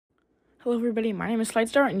Hello everybody, my name is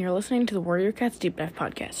Slidestar, and you're listening to the Warrior Cats Deep Dive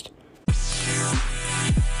Podcast.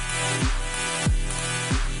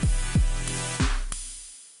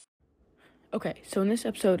 Okay, so in this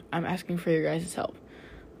episode, I'm asking for your guys' help.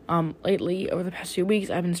 Lately, over the past few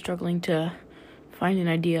weeks, I've been struggling to find an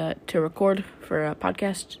idea to record for a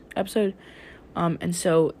podcast episode. And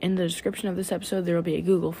so in the description of this episode, there will be a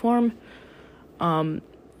Google form.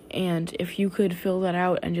 And if you could fill that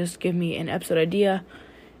out and just give me an episode idea,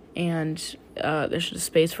 and there's just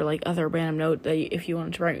space for like other random note that if you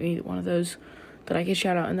wanted to write me one of those that I could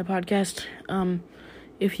shout out in the podcast,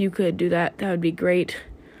 if you could do that, that would be great.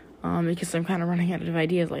 Because I'm kind of running out of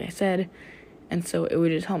ideas, like I said, and so it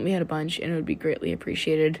would just help me out a bunch, and it would be greatly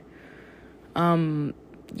appreciated.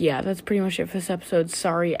 Yeah, that's pretty much it for this episode.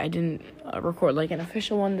 Sorry I didn't record like an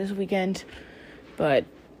official one this weekend, but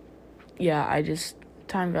yeah,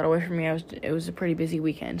 time got away from me. It was a pretty busy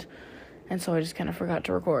weekend, and so I just kind of forgot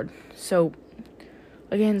to record. So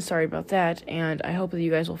again, sorry about that, and I hope that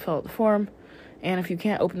you guys will fill out the form. And if you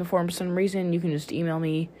can't open the form for some reason, you can just email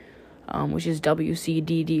me, which is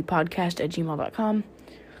wcddpodcast@gmail.com.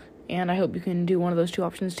 And I hope you can do one of those two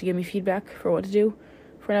options to give me feedback for what to do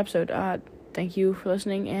for an episode. Thank you for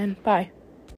listening, and bye.